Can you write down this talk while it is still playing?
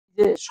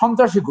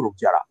সন্ত্রাসী গ্রুপ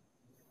যারা,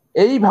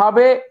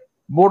 এইভাবে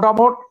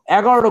মোটামোট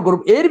 11টা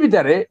গ্রুপ। এর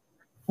ভিতরে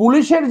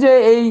পুলিশের যে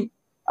এই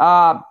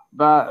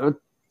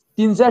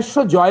 300-400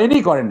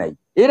 জয়েনই করে নাই,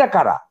 এরা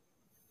কারা?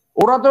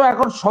 ওরা তো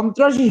এখন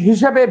সন্ত্রাসী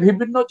হিসেবে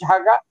বিভিন্ন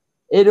জায়গা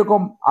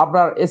এরকম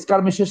আপনার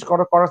এসকারমিশেস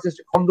করার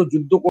চেষ্টা, খন্ড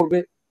যুদ্ধ করবে,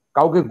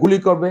 কাউকে গুলি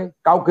করবে,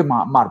 কাউকে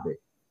মারবে।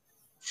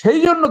 সেই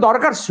জন্য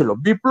দরকার ছিল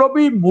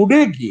বিপ্লবী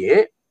মুডে গিয়ে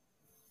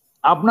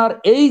আপনার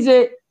এই যে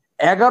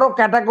 11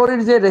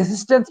 ক্যাটাগরির যে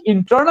রেসিস্টেন্স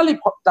ইন্টারনালি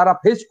তারা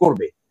ফেস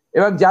করবে,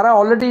 এবং যারা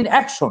অলরেডি ইন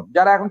অ্যাকশন,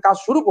 যারা এখন কাজ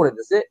শুরু করে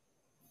দিয়েছে,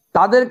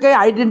 তাদেরকে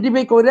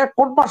আইডেন্টিফাই করে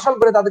কোর্ট মার্শাল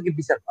করে তাদেরকে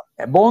বিচার করে।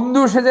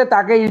 বন্ধু সেজে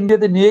তাকে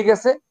ইন্ডিয়াতে নিয়ে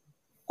গেছে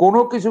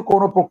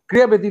কোনো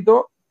প্রক্রিয়া ব্যতীত,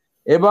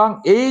 এবং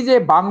এই যে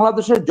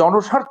বাংলাদেশের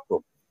জনস্বার্থ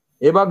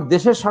এবং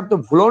দেশের স্বার্থ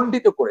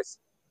ভুলণ্ডিত করেছে,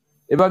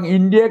 এবং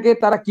ইন্ডিয়াকে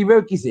তারা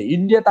কিভাবে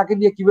ইন্ডিয়া তাকে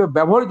নিয়ে কিভাবে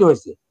ব্যবহৃত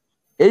হয়েছে,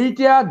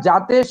 এইটা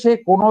যাতে সে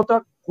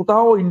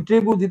কোথাও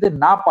ইন্টারভিউ দিতে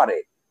না পারে,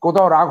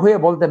 কোথাও রাগ হয়ে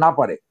বলতে না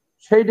পারে,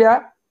 সেইটা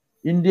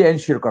ইন্ডিয়া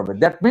এনশিওর করবে।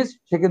 দ্যাট মিনস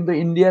সে কিন্তু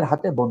ইন্ডিয়ার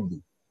হাতে বন্দী।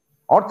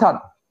 অর্থাৎ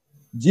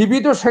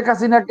জীবিত শেখ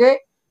হাসিনাকে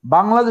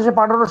বাংলাদেশে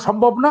পাঠানো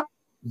সম্ভব না,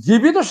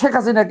 জীবিত শেখ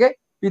হাসিনাকে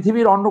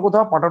পৃথিবীর অন্য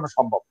কোথাও পাঠানো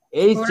সম্ভব না।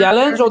 এই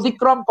চ্যালেঞ্জ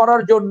অতিক্রম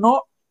করার জন্য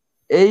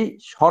এই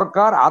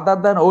সরকার, আদার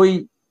দেন ওই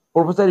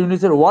প্রফেসর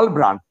ইউনূসের ওয়ার্ল্ড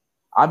ব্র্যান্ড,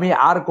 আমি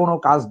আর কোনো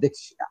কাজ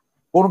দেখছি না,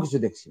 কোনো কিছু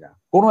দেখছি না,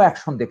 কোনো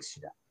অ্যাকশন দেখছি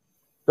না।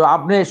 তো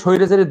আপনি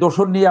স্বৈরাচারী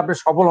দোষর নিয়ে আপনি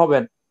সফল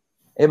হবেন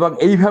এবং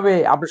এইভাবে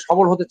আপনি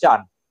সফল হতে চান,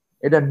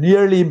 এটা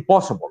নিয়ারলি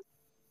ইম্পসিবল।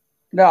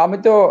 না, আমি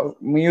তো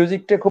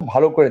মিউজিকটা খুব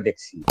ভালো করে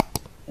দেখছি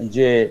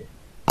যে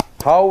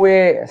how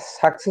a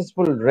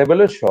successful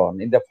revolution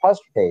in the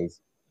first phase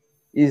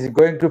is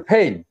going to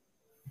fail.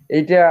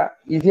 এইটা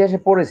ইতিহাসে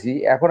পড়েছি,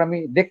 এখন আমি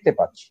দেখতে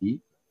পাচ্ছি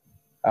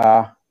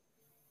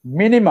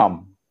মিনিমাম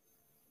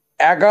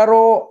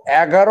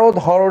 11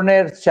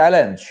 ধরনের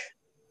চ্যালেঞ্জ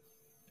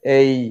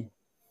এই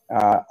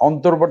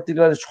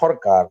অন্তর্বর্তীকালীন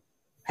সরকার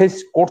ফেস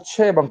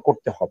করছে এবং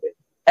করতে হবে।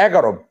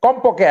 11,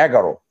 কমপক্ষে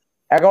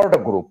 11টা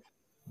গ্রুপ।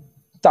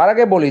 তার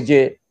আগে বলি যে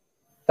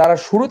তারা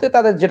শুরুতে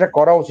তাদের যেটা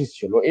করা উচিত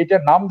ছিল,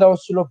 এটার নাম দেওয়া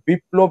ছিল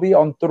বিপ্লবী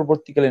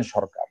অন্তর্বর্তীকালীন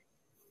সরকার।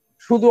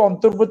 শুধু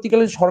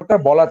অন্তর্বর্তীকালীন সরকার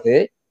বলাতে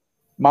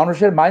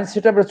মানুষের মাইন্ড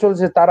সেট আপে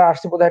চলছে তারা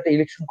আসছে বোধহয় একটা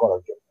ইলেকশন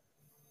করার জন্য।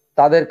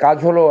 তাদের কাজ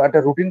হলো একটা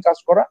রুটিন কাজ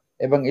করা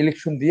এবং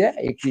ইলেকশন দিয়ে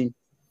একটি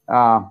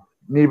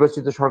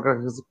নির্বাচিত সরকারের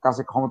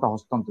কাছে ক্ষমতা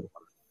হস্তান্তর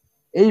করা।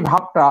 এই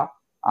ভাবটা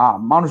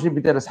মানুষের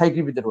ভিতরে,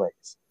 সাইকির ভিতরে রয়ে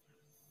গেছে।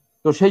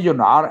 তো সেই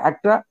জন্য আর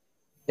একটা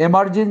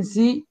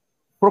এমার্জেন্সি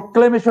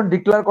প্রোক্লেমেশন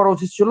ডিক্লেয়ার করা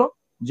উচিত ছিল,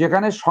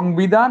 যেখানে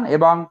সংবিধান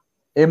এবং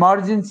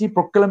এমার্জেন্সি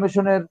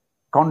প্রোক্লেমেশনের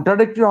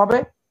কন্ট্রাডিক্টরি হবে।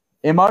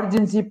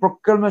 Emergency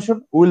proclamation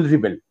will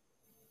rebel.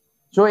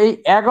 So এই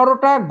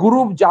 11টা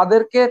গ্রুপ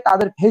যাদেরকে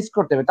তাদের ফেস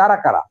করতে হবে, তারা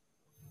কারা?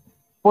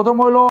 প্রথম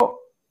হলো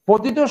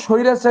পতিত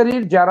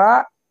স্বৈরাচারীর যারা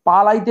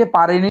পালাইতে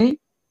পারেনি,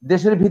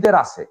 দেশের ভিতর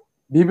আছে,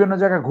 বিভিন্ন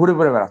জায়গায় ঘুরে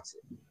ঘুরে বেড়াচ্ছে,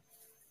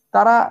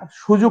 তারা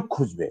সুযোগ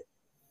খুঁজবে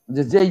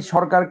যে এই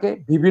সরকারকে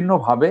বিভিন্ন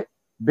ভাবে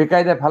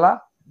বেকায়দা ফেলা,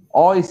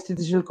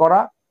 অস্থিতিশীল করা,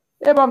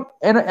 এবং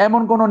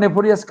এমন কোন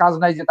নেফোরিয়াস কাজ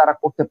নাই যে তারা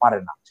করতে পারে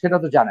না, সেটা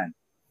তো জানেন।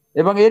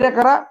 এবং এরা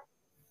কারা?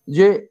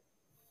 যে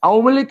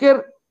আওয়ামী লীগের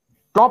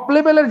টপ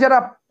লেভেলের যারা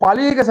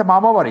পালিয়ে গেছে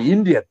মামা বাড়ি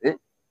ইন্ডিয়াতে,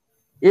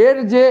 এর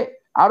যে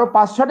আরো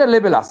 5-6টা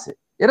লেভেল আছে,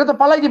 এরা তো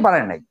পালাইতে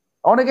পারে নাই,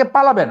 অনেকে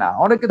পালাবে না,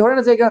 অনেকে ধরে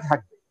নিয়েছে এখানে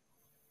থাকবে।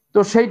 তো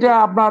সেইটা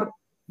আপনার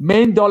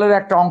মেইন দলের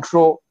একটা অংশ,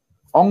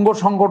 অঙ্গ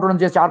সংগঠন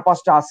যে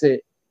 4-5টা আছে,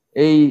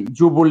 এই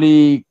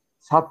যুবলীগ,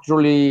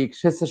 ছাত্রলীগ,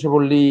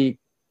 স্বেচ্ছাসেবক লীগ,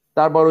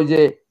 তারপর ওই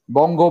যে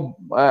বঙ্গ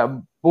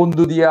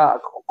বন্ধু দিয়া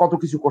কত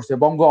কিছু করছে,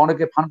 বঙ্গ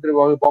অনেকে ফান করে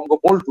বঙ্গ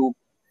পল্টু,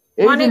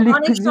 এই যে লীগ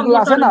যেগুলো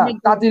আছে না,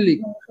 তাঁতি লীগ,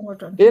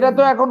 এরা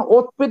তো এখন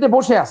ওত পেতে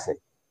বসে আছে।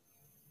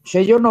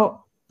 সেই জন্য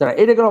তারা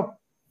এটা গেল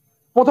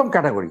প্রথম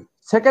ক্যাটাগরি।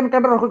 সেকেন্ড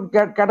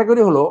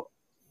ক্যাটাগরি হলো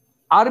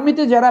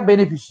আর্মিতে যারা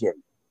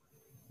বেনিফিশিয়ারি,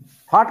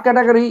 থার্ড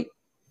ক্যাটাগরি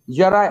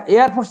যারা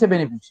এয়ারফোর্সে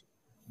বেনিফিশিয়ারি,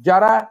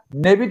 যারা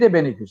নেভিতে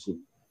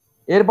বেনিফিশিয়ারি,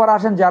 এরপর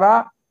আসেন যারা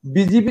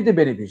বিজিবিতে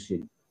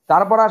বেনিফিশিয়ারি,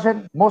 তারপর আসেন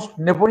মোস্ট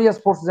নেফোরিয়াস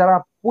ফোর্স যারা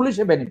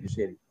পুলিশে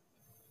বেনিফিশিয়ারি,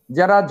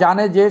 যারা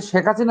জানে যে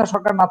শেখ হাসিনা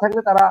সরকার না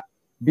থাকলে তারা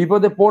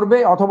বিপদে পড়বে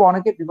অথবা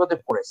অনেকে বিপদে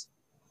পড়েছে।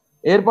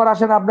 এরপর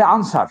আসেন আপনি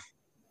আনসার,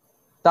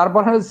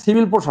 তারপর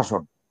সিভিল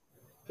প্রশাসন,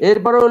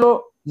 এরপরে হলো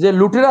যে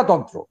লুটেরা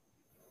তন্ত্র,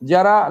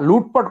 যারা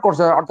লুটপাট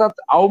করছে, অর্থাৎ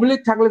আওয়ামী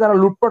লীগ থাকলে তারা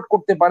লুটপাট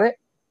করতে পারে,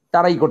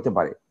 তারাই করতে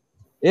পারে।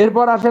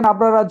 এরপর আসেন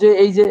আপনারা যে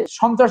এই যে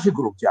সন্ত্রাসী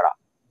গ্রুপ যারা,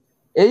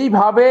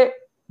 এইভাবে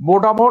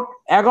মোটামোট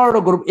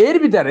 11টা গ্রুপ। এর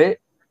ভিতরে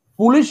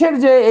পুলিশের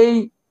যে এই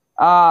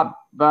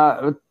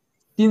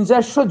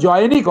 300-400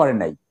 জয়েনই করে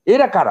নাই,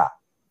 এরা কারা?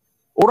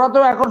 ওরা তো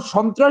এখন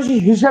সন্ত্রাসী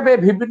হিসেবে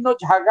বিভিন্ন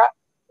জায়গা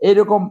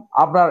এরকম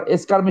আপনার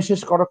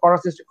এসকারমিশেস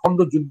করার চেষ্টা, খন্ড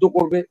যুদ্ধ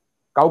করবে,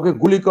 কাউকে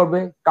গুলি করবে,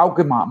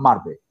 কাউকে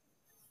মারবে।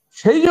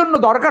 সেই জন্য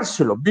দরকার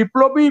ছিল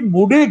বিপ্লবী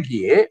মুডে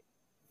গিয়ে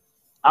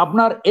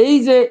আপনার এই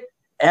যে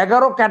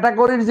 11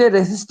 ক্যাটাগরির যে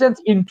রেসিস্টেন্স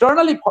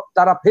ইন্টারনালি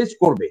তারা ফেস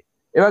করবে,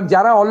 এবং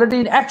যারা অলরেডি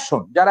ইন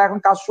অ্যাকশন, যারা এখন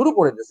কাজ শুরু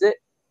করে দিয়েছে,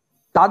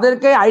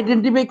 তাদেরকে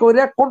আইডেন্টিফাই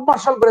করে কোর্ট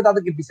মার্শাল করে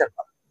তাদেরকে বিচার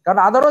করা। কারণ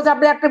আদারওয়াইজ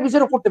আপনি একটা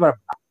বিচারও করতে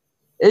পারবেন না।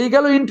 এই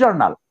গেল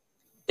ইন্টারনাল।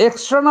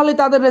 এক্সটার্নালি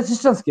তাদের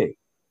রেসিস্টেন্স কে?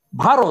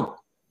 ভারত।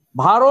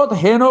 ভারত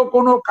হেন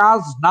কোনো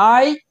কাজ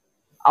নাই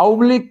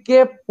আওয়ামী লীগকে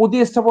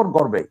প্রতিস্থাপন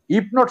করবে,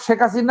 ইফ নট শেখ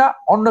হাসিনা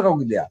অন্য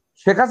কাউকে দেয়া।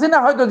 শেখ হাসিনা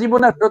হয়তো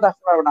জীবনে ফেরত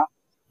আসতে পারবে না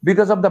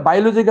because of the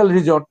biological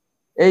reason.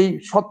 এই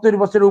 70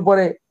 বছরের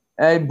উপরে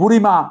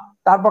বুড়িমা,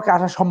 তার পক্ষে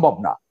আসা সম্ভব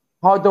না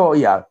হয়তো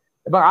ইয়ার।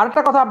 এবং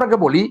আরেকটা কথা আপনাকে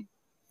বলি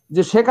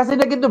যে শেখ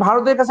হাসিনা কিন্তু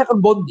ভারতের কাছে এখন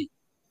বন্দী।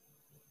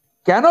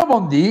 কেন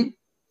বন্দী?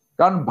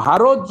 কারণ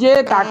ভারত যে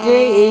তাকে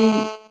এই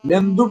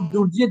লেন্দুক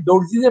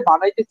দর্জি যে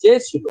বানাইতে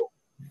চেয়েছিল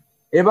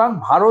এবং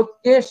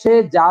ভারতকে সে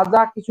যা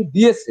যা কিছু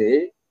দিয়েছে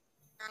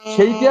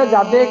সেইটা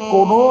যাতে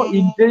কোনো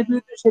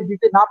ইন্টারভিউতে সে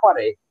দিতে না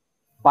পারে,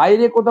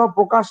 বাইরে কোথাও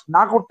প্রকাশ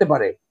না করতে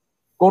পারে,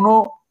 কোনো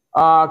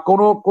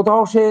কোনো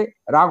কোথাও সে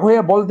রাগ হয়ে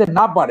বলতে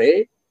না পারে,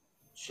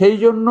 সেই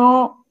জন্য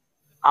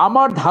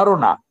আমার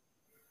ধারণা,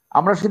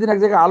 আমরা সেদিন এক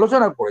জায়গায়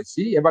আলোচনা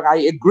করেছি এবং আই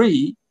এগ্রি,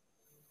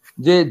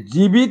 যে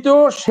জীবিত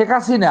Sheikh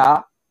Hasina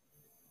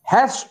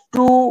has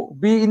to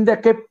be in the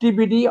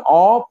captivity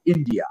of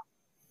India.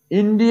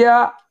 India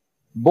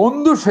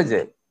বন্ধু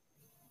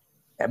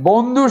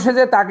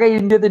সেজে তাকে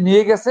ইন্ডিয়াতে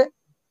নিয়ে গেছে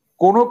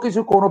কোনো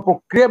কিছু, কোনো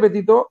প্রক্রিয়া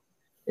ব্যতীত।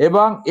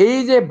 এবং এই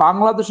যে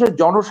বাংলাদেশের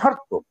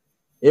জনস্বার্থ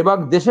এবং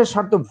দেশের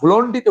স্বার্থ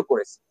ভুলণ্ঠিত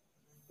করেছে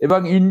এবং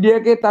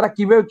ইন্ডিয়াকে তারা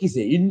কিভাবে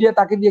ইন্ডিয়া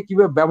তাকে নিয়ে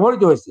কিভাবে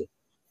ব্যবহৃত হয়েছে,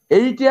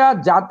 এইটা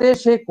যাতে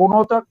সে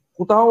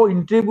কোথাও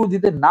ইন্টারভিউ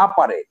দিতে না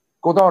পারে,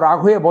 কোথাও রাগ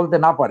হয়ে বলতে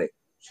না পারে,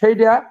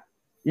 সেইটা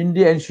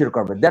ইন্ডিয়া এনশিওর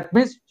করবে। দ্যাট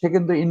মিনস সে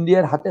কিন্তু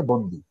ইন্ডিয়ার হাতে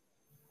বন্দী।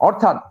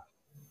 অর্থাৎ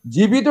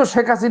জীবিত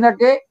শেখ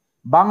হাসিনাকে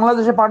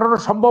বাংলাদেশে পাঠানো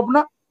সম্ভব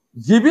না,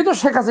 জীবিত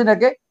শেখ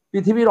হাসিনাকে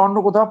পৃথিবীর অন্য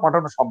কোথাও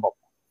পাঠানো সম্ভব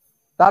না।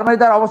 তার মানে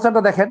তার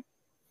অবস্থাটা দেখেন।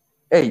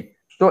 এই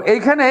তো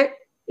এইখানে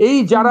এই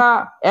যারা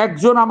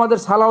একজন আমাদের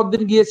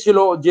সালাউদ্দিন গিয়েছিল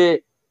যে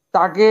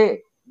তাকে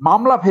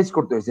মামলা ফেস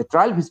করতে হয়েছে,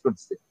 ট্রায়াল ফেস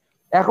করতেছে,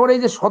 এখন এই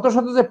যে শত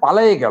শত যে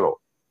পালাইয়ে গেল,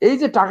 এই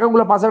যে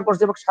টাকাগুলো পাচার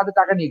করছে এবং সাথে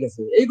টাকা নিয়ে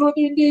গেছে, এইগুলো তো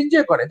ইন্ডিয়া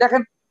এনজয় করে।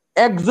 দেখেন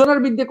একজনের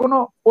বিরুদ্ধে কোনো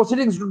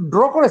প্রসিডিংস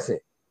ড্র করেছে?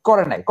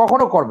 করে নাই,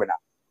 কখনো করবে না।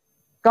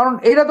 কারণ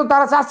এটা তো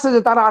তারা চাচ্ছে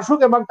যে তারা আসুক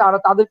এবং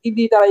তাদেরকে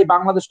দিয়ে তারা এই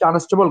বাংলাদেশকে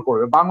আনস্টেবল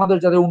করবে, বাংলাদেশ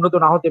যাতে উন্নত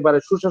না হতে পারে,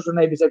 সুশাসন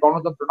এই বিষয়ে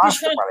গণতন্ত্র না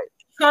আসতে পারে।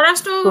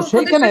 তো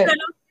সেইখানে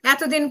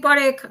এতদিন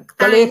পরে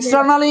তাহলে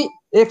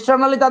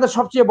এক্সটার্নালি তাদের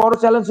সবচেয়ে বড়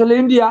চ্যালেঞ্জ হলো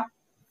ইন্ডিয়া।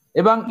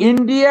 এবং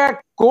ইন্ডিয়া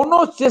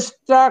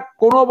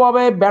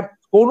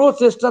কোনো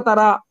চেষ্টা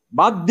তারা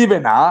বাদ দিবে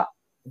না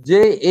যে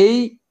এই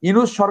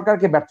ইউনূস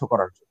সরকারকে ব্যর্থ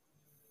করার জন্য।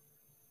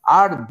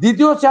 আর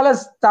দ্বিতীয় চ্যালেঞ্জ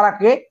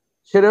তারাকে,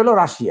 সেটা হলো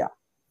রাশিয়া।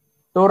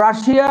 তো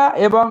রাশিয়া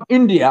এবং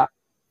ইন্ডিয়া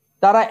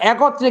তারা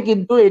একত্রে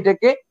কিন্তু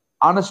এটাকে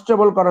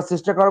আনস্টেবল করার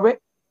চেষ্টা করবে,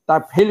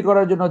 তার ফেল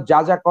করার জন্য যা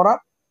যা করার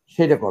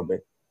সেটা করবে।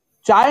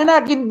 চায়না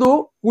কিন্তু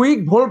কুইক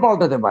ভোল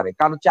পাল্টাতে পারে,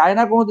 কারণ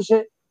চায়না কোনো দেশে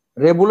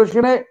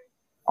রেভলিউশনে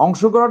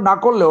অংশগ্রহণ না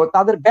করলেও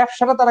তাদের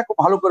ব্যবসাটা তারা খুব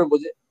ভালো করে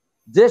বোঝে।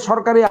 যে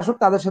সরকারি আসুক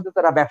তাদের সাথে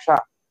তারা ব্যবসা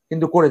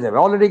কিন্তু করে যাবে।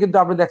 অলরেডি কিন্তু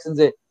আপনি দেখছেন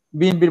যে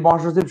বিএনপির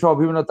মহাসচিব সহ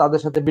বিভিন্ন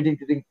তাদের সাথে মিটিং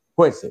টিটিং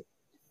হয়েছে।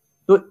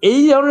 তো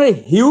এই ধরনের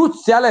হিউজ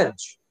চ্যালেঞ্জ,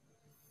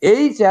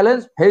 এই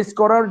চ্যালেঞ্জ ফেস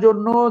করার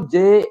জন্য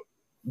যে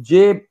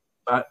যে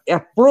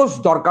অ্যাপ্রোচ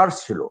দরকার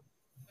ছিল,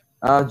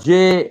 যে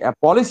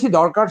পলিসি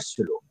দরকার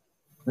ছিল,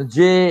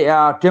 যে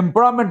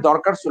টেম্পারামেন্ট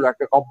দরকার ছিল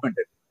একটা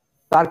গভর্নমেন্টের,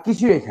 তার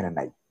কিছু এখানে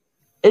নাই।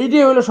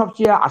 এইটাই হলো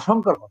সবচেয়ে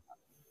আশঙ্কার কথা,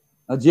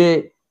 যে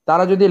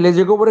তারা যদি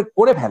লেজে গোবরে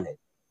করে ফেলে,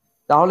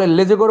 তাহলে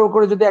লেজে গোবরে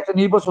করে যদি একটা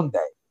নির্বাচন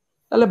দেয়,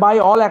 তাহলে বাই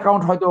অল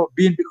অ্যাকাউন্ট হয়তো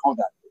বিএনপি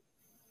ক্ষমতা আসবে।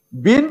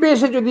 বিএনপি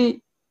এসে যদি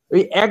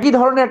ওই একই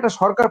ধরনের একটা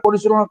সরকার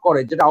পরিচালনা করে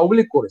যেটা আওয়ামী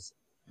লীগ করেছে,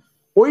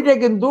 ওইটা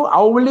কিন্তু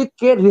আওয়ামী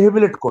লীগকে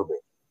রিহেবিলেট করবে,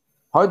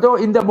 হয়তো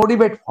ইন দ্য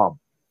মডিফাইড ফর্ম।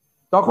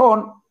 তখন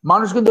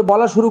মানুষ কিন্তু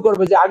বলা শুরু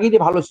করবে যে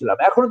আগেই ভালো ছিলাম।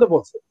 এখনো তো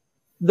বলছে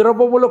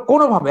দ্রব্যমূল্য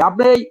কোনোভাবে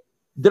আপনি এই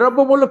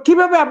দ্রব্যমূল্য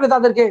কিভাবে আপনি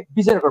তাদেরকে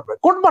বিচার করবেন?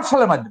 কোর্ট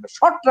মার্শালের মাধ্যমে,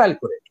 শর্ট ট্রায়াল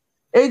করে।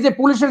 এই যে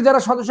পুলিশের যারা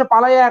সদস্য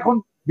পালাইয়া এখন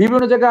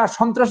বিভিন্ন জায়গায়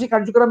সন্ত্রাসী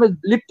কার্যক্রমে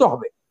লিপ্ত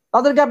হবে,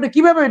 তাদেরকে আপনি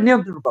কিভাবে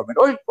নিয়ন্ত্রণ করবেন?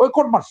 ওই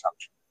কোর্ট মার্শাল।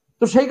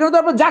 তো সেইখানে তো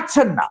আপনি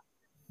যাচ্ছেন না,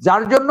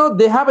 যার জন্য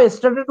they have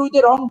started with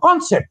a wrong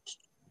concept.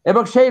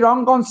 এবং সেই রং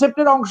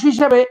কনসেপ্টের অংশ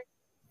হিসেবে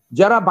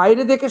যারা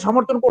বাইরে থেকে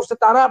সমর্থন করছে,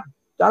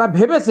 তারা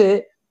ভেবেছে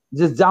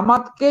যে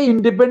জামাতকে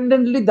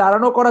ইন্ডিপেন্ডেন্টলি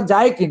দাঁড়ানো করা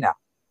যায় কিনা।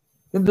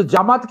 কিন্তু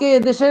জামাতকে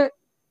এদেশে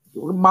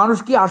মানুষ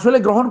কি আসলে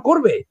গ্রহণ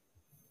করবে?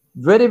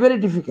 Very very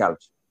difficult,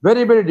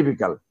 very very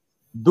difficult.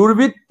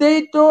 দুর্বৃত্তেই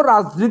তো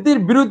রাজনীতির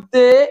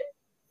বিরুদ্ধে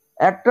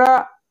একটা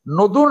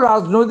নতুন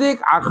রাজনৈতিক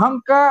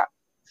আকাঙ্ক্ষা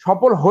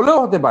সফল হলেও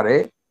হতে পারে,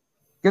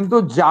 কিন্তু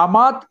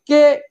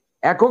জামাতকে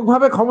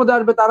এককভাবে ক্ষমতা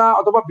আসবে তারা,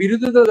 অথবা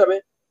বিরোধিতা যাবে,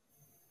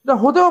 এটা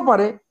হতেও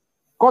পারে,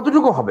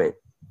 কতটুকু হবে।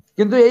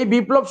 কিন্তু এই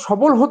বিপ্লব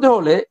সফল হতে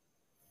হলে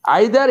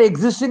আইদার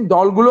এক্সিস্টিং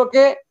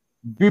দলগুলোকে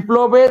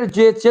বিপ্লবের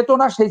যে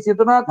চেতনা, সেই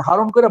চেতনা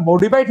ধারণ করে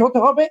মডিফাইড হতে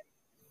হবে,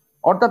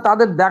 অর্থাৎ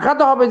তাদের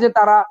দেখাতে হবে যে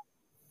তারা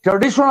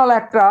ট্র্যাডিশনাল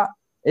একটা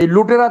এই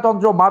লুটেরা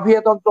তন্ত্র,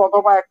 মাফিয়া তন্ত্র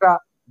অথবা একটা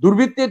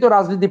দুর্বৃত্তায়িত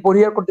রাজনীতি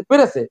পরিহার করতে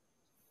পেরেছে।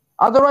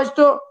 আদারওয়াইজ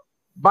তো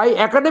by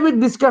academic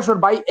discussion,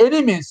 by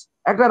enemies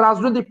একটা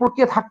রাজনৈতিক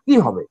প্রক্রিয়া থাকতেই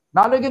হবে,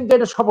 নাহলে কিন্তু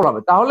এটা সফল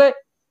হবে, তাহলে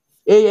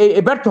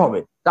এই ব্যর্থ হবে।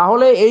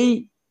 তাহলে এই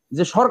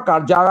যে সরকার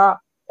যারা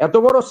এত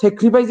বড়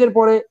স্যাক্রিফাইসের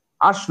পরে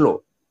আসলো,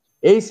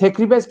 এই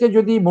স্যাক্রিফাইসকে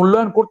যদি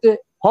মূল্যায়ন করতে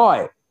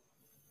হয়,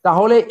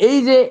 তাহলে এই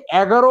যে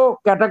 11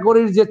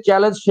 ক্যাটাগরির যে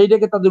চ্যালেঞ্জ,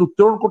 সেইটাকে তাদের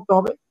উত্তরণ করতে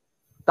হবে।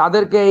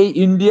 তাদেরকে এই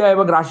ইন্ডিয়া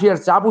এবং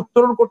রাশিয়ার চাপ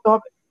উত্তরণ করতে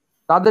হবে।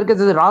 তাদেরকে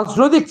যে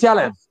রাজনৈতিক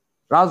চ্যালেঞ্জ,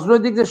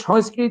 রাজনৈতিক যে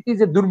সংস্কৃতি,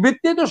 যে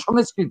দুর্বৃত্তীয়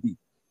সংস্কৃতি,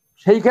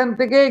 সেইখান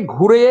থেকে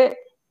ঘুরে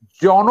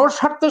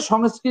জনস্বার্থের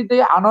সংস্কৃতি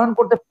আনয়ন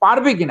করতে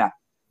পারবে কিনা,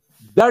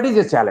 দ্যাট ইজ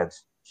এ চ্যালেঞ্জ।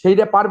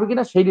 সেইটা পারবে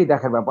কিনা সেইটাই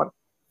দেখার ব্যাপার।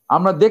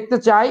 আমরা দেখতে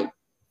চাই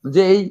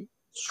যে এই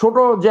ছোট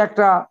যে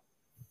একটা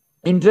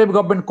ইন্টারিম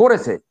গভর্নমেন্ট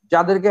করেছে,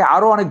 যাদেরকে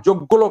আরো অনেক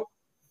যোগ্য লোক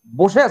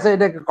বসে আছে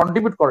এটাকে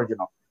কন্ট্রিবিউট করার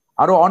জন্য,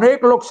 আরো অনেক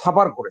লোক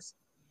সাফার করেছে।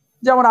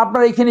 যেমন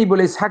আপনার এইখানেই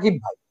বলি সাকিব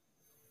ভাই,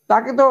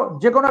 তাকে তো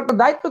যে কোনো একটা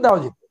দায়িত্ব দেওয়া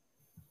যেত।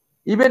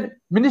 ইভেন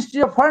মিনিস্ট্রি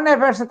অফ ফরেন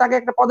অ্যাফেয়ার্সে তাকে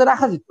একটা পদে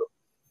রাখা যেত।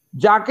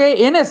 যাকে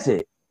এনেছে,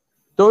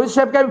 তৌহিদ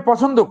সাহেবকে আমি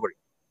পছন্দ করি,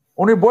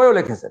 উনি বইও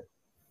লিখেছেন,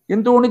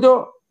 কিন্তু উনি তো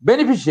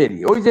বেনিফিশিয়ারি।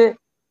 ওই যে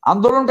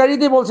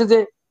আন্দোলনকারীদের বলছে যে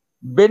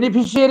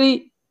বেনিফিশিয়ারি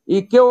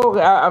কেউ,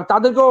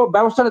 তাদেরকেও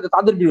ব্যবস্থা নিতে,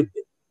 তাদের বিরুদ্ধে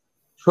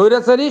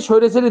স্বৈরাচারী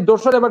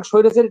দোসর এবং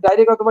স্বৈরাচারী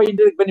ডাইরেক্ট অথবা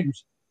ইনডাইরেক্ট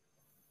বেনিফিশিয়ারি।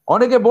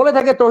 অনেকে বলে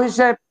থাকে তৌহিদ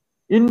সাহেব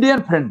ইন্ডিয়ান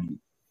ফ্রেন্ডলি,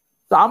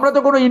 তো আমরা তো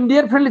কোনো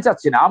ইন্ডিয়ান ফ্রেন্ডলি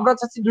চাচ্ছি না। আমরা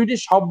চাচ্ছি দুইটি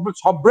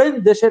সবরেন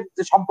দেশের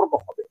যে সম্পর্ক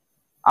হবে।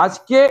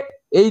 আজকে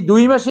এই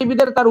 2 মাসের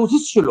ভিতরে তার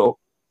উচিত ছিল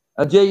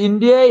যে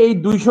ইন্ডিয়ায় এই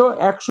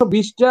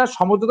 120টা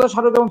সমঝোতা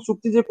স্মারক এবং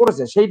চুক্তি যে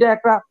করেছে, সেইটা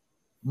একটা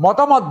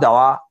মতামত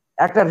দেওয়া,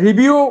 একটা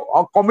রিভিউ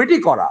কমিটি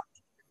করা,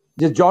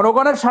 যে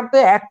জনগণের স্বার্থে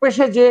এক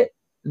পেশে যে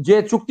যে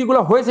চুক্তিগুলো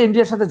হয়েছে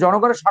ইন্ডিয়ার সাথে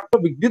জনগণের স্বার্থ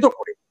বিঘ্নিত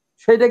করে,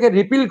 সেইটাকে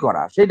রিপিল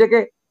করা,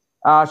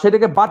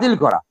 সেটাকে বাতিল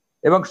করা।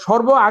 এবং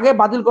আগে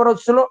বাতিল করা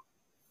হচ্ছিল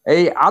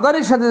এই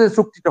আদানির সাথে যে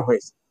চুক্তিটা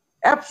হয়েছে,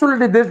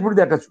 অ্যাবসলিউটলি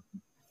দেশবিরোধী একটা চুক্তি।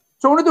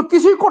 তো উনি তো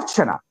কিছুই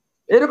করছে না।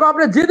 এরকম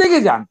আপনি যে দিকে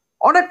যান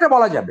অনেকটা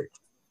বলা যাবে।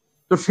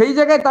 তো সেই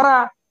জায়গায় তারা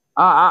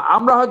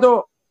আমরা হয়তো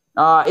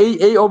এই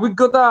এই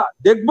অভিজ্ঞতা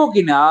দেখবো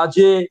কিনা,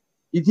 যে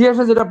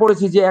ইতিহাসে যেটা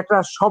পড়েছি যে একটা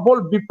সফল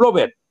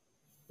বিপ্লবের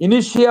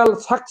ইনিশিয়াল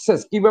সাকসেস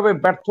কিভাবে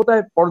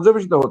ব্যর্থতায়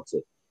পর্যবেসিত হচ্ছে।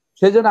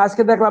 সেই জন্য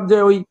আজকে দেখলাম যে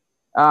ওই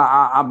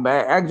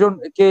একজন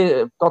কে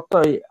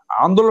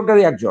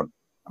আন্দোলনকারী একজন,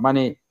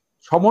 মানে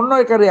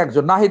সমন্বয়কারী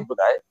একজন, নাহিদ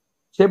বোধহয়,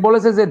 সে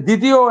বলেছে যে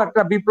দ্বিতীয়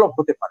একটা বিপ্লব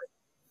হতে পারে।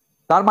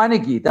 তার মানে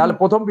কি, তাহলে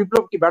প্রথম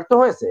বিপ্লব কি ব্যর্থ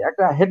হয়েছে?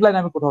 একটা হেডলাইন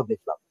আমি কোথাও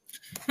দেখলাম।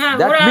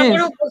 দ্যাট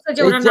মিনস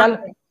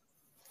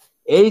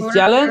এই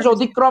চ্যালেঞ্জ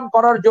অতিক্রম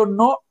করার জন্য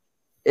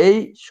এই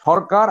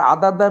সরকার,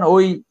 আদার দেন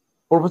ওই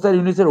প্রফেসর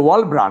ইউনূসের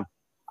ওয়ার্ল্ড ব্র্যান্ড,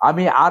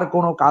 আমি আর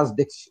কোনো কাজ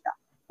দেখছি না,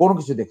 কোনো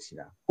কিছু দেখছি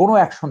না, কোনো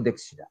অ্যাকশন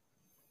দেখছি না।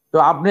 তো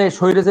আপনি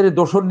স্বৈরাচারী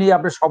দোষর নিয়ে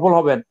আপনি সফল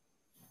হবেন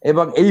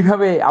এবং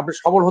এইভাবে আপনি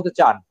সফল হতে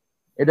চান,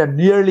 এটা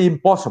নিয়ারলি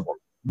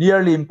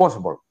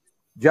ইম্পসিবল।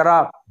 যারা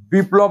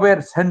বিপ্লবের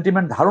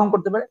সেন্টিমেন্ট ধারণ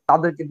করতে পারে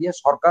তাদেরকে দিয়ে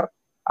সরকার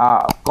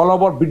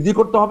কলবল বৃদ্ধি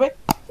করতে হবে,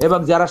 এবং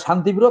যারা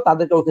শান্তিপ্রিয়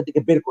তাদেরকে ওখান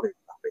থেকে বের করে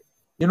দিতে হবে।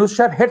 ইউনূস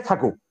সাহেব হেড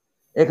থাকুক,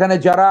 এখানে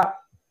যারা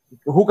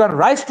who can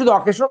rise to the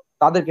occasion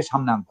তাদেরকে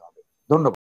সামনে আনতে হবে। ধন্যবাদ।